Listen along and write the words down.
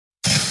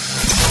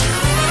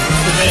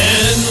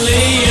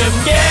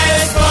Liam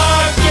Guest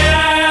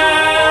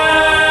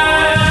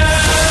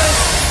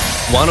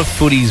Podcast. One of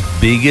footy's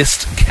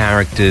biggest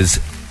characters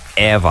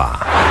ever.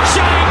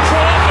 Shane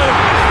Crawford,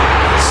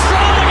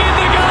 strolling in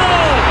the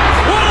goal.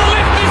 What a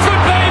lift this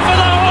would be for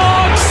the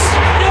Hawks.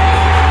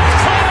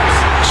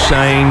 Yes,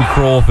 Shane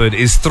Crawford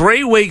is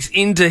 3 weeks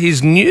into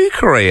his new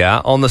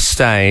career on the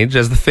stage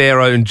as the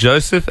Pharaoh in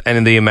Joseph and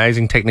in the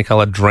amazing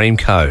Technicolor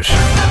Dreamcoat.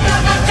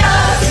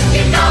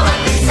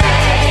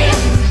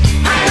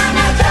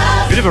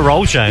 Bit of a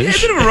role change. Yeah,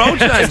 a bit of a role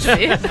change.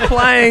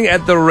 Playing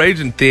at the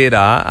Regent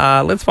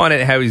Theatre. Let's find out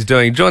how he's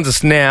doing. Joins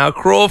us now.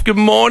 Crawford, good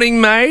morning,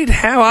 mate.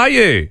 How are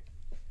you?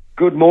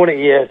 Good morning.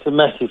 Yeah, it's a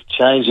massive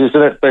change,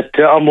 isn't it? But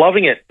I'm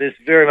loving it. There's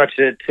very much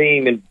a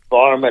team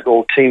environment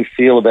or team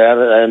feel about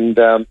it. And,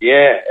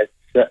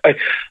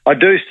 I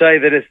do say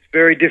that it's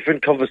very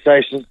different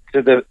conversations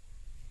to the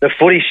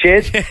footy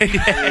shed to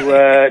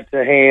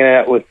hanging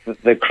out with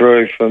the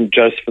crew from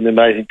Joseph and the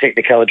amazing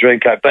Technicolor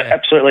Dreamcoat. But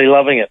absolutely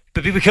loving it.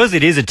 But because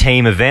it is a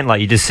team event,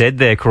 like you just said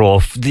there,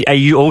 Crawford, are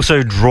you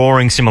also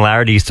drawing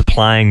similarities to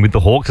playing with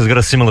the Hawks? Has it got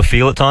a similar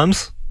feel at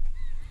times?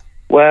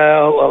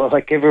 Well,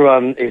 like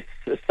everyone is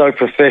so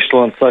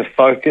professional and so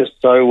focused,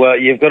 so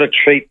you've got to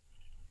treat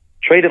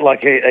it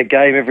like a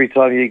game every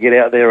time you get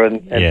out there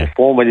and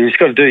perform, and you just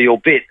got to do your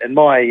bit. And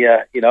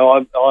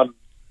I'm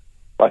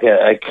like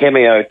a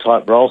cameo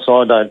type role,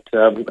 so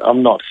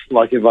I'm not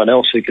like everyone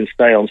else who can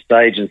stay on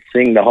stage and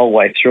sing the whole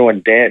way through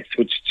and dance,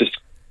 which just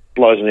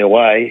blows me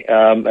away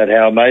at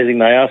how amazing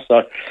they are.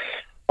 So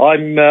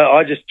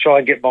I just try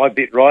and get my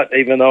bit right,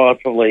 even though I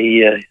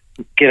probably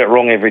get it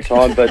wrong every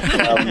time, but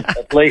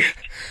at least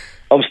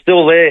I'm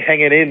still there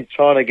hanging in,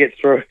 trying to get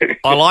through.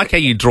 I like how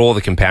you draw the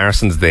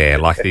comparisons there,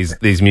 like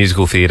these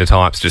musical theatre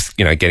types just,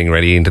 getting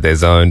ready into their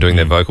zone, doing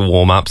their vocal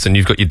warm-ups, and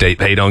you've got your deep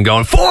heat on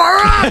going, 4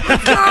 up,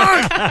 let's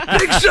go,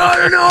 big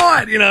show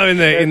tonight,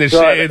 in the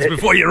sheds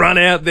before you run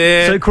out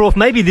there. So, Crawford,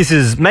 maybe this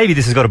has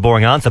got a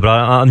boring answer, but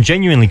I'm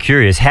genuinely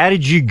curious. How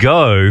did you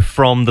go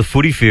from the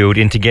footy field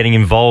into getting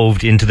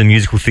involved into the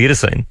musical theatre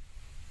scene?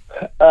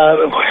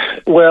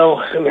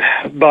 Well,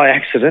 by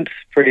accident,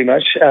 pretty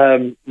much.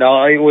 No,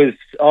 I was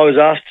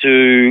asked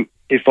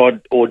if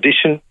I'd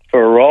audition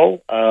for a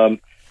role, and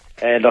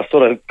I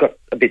sort of got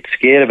a bit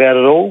scared about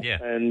it all,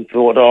 and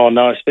thought, oh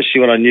no,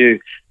 especially when I knew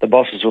the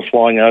bosses were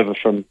flying over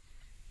from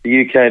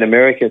the UK and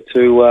America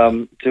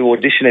to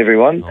audition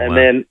everyone,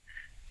 then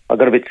I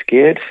got a bit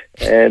scared,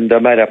 and I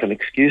made up an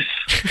excuse.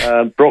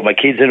 Brought my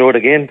kids into it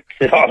again.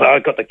 Said, oh no, I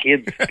got the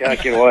kids,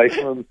 can't get away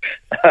from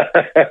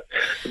them.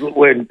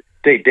 When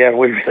deep down,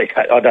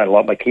 I don't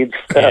like my kids,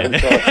 so I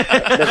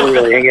never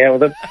really hang out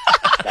with them.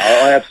 No,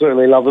 I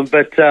absolutely love them.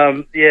 But,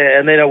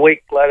 and then a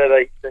week later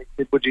they said,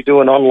 would you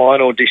do an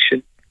online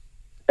audition?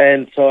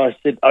 And so I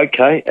said,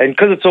 okay. And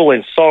because it's all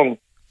in song,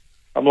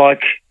 I'm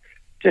like,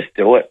 just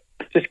do it.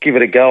 Just give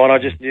it a go. And I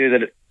just knew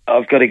that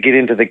I've got to get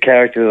into the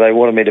character that they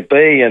wanted me to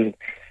be. And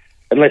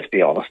let's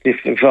be honest,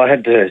 if I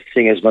had to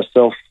sing as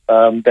myself,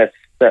 I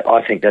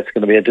think that's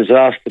going to be a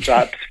disaster.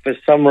 But for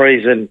some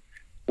reason,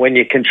 when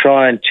you can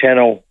try and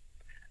channel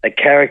a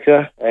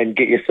character and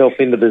get yourself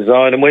into the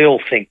zone, and we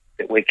all think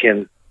that we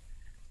can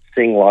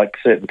sing like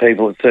certain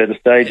people at certain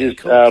stages.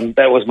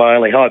 That was my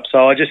only hope.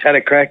 So I just had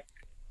a crack.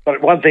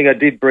 But one thing I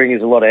did bring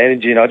is a lot of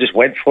energy, and I just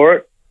went for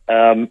it.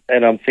 And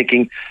I'm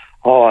thinking,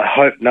 I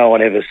hope no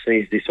one ever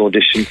sees this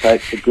audition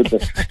tape, for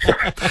goodness.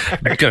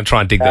 I'm going to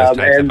try and dig those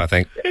tapes up, I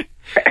think.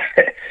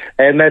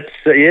 And that's,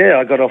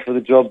 I got offered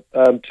the job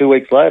 2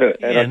 weeks later.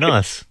 And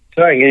nice.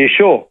 Saying, are you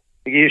sure?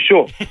 Are you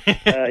sure?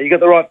 You got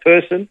the right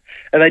person?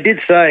 And they did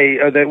say,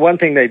 that one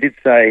thing they did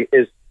say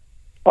is,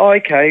 oh,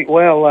 okay,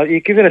 well, you're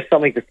giving us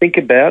something to think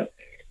about.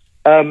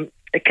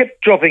 It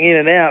kept dropping in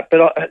and out,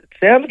 but it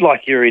sounded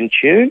like you're in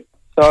tune.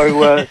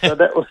 So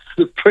that was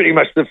pretty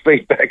much the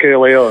feedback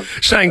early on.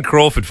 Shane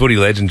Crawford, footy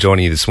legend,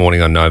 joining you this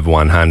morning on Nova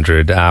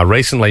 100.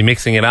 Recently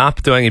mixing it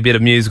up, doing a bit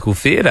of musical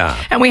theatre.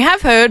 And we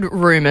have heard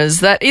rumours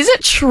that, is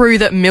it true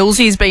that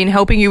Millsy's been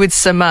helping you with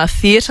some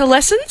theatre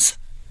lessons?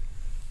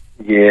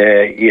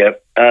 Yeah.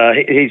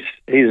 He's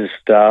a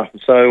star.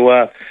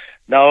 So,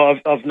 no,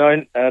 I've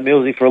known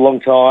Millsy for a long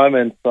time,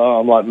 and so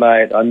I'm like,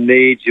 mate, I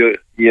need your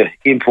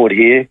input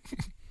here.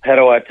 How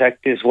do I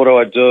attack this? What do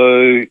I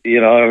do?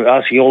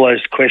 Asking all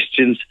those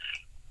questions,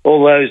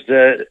 all those.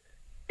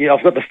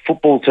 I've got the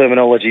football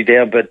terminology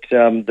down, but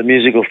the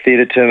musical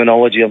theatre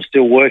terminology I'm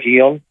still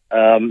working on.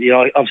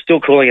 I'm still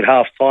calling it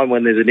half time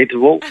when there's an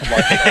interval. I'm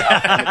like,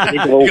 an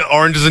interval. You got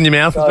oranges in your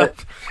mouth. So,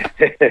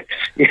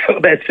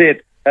 that's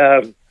it.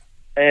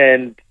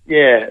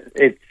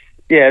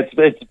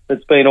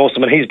 It's been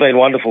awesome, and he's been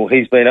wonderful.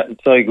 He's been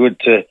so good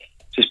to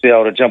just be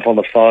able to jump on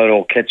the phone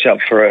or catch up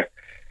for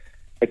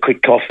a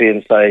quick coffee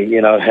and say,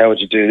 how would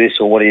you do this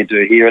or what do you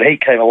do here? And he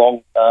came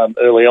along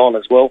early on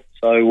as well.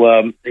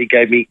 So he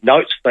gave me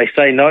notes. They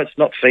say notes,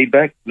 not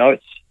feedback,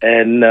 notes.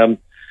 And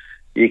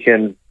you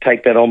can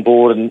take that on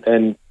board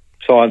and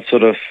try and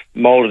sort of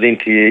mould it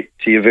into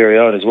your very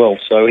own as well.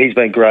 So he's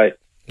been great.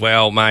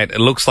 Well, mate,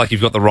 it looks like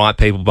you've got the right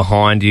people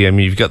behind you. I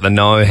mean, you've got the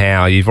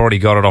know-how. You've already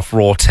got it off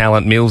raw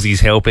talent. Millsy's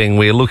helping.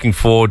 We're looking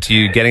forward to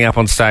you getting up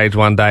on stage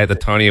one day at the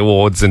Tony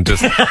Awards and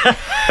just...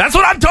 That's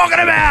what I'm talking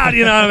about!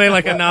 You know what I mean?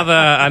 Like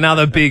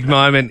another big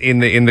moment in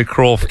the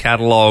Crawford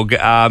catalogue.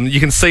 You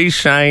can see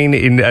Shane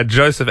in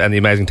Joseph and the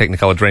Amazing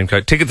Technicolor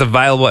Dreamcoat. Tickets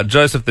available at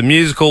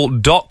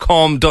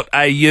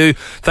josephthemusical.com.au.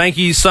 Thank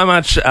you so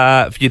much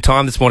for your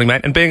time this morning,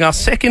 mate, and being our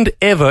second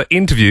ever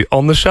interview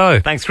on the show.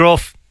 Thanks,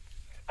 Crawf.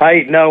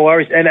 Hey, no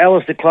worries. And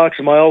Alistair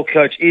Clarkson, my old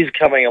coach, is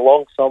coming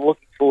along, so I'm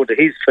looking forward to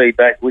his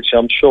feedback, which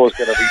I'm sure is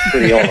going to be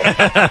pretty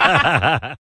honest.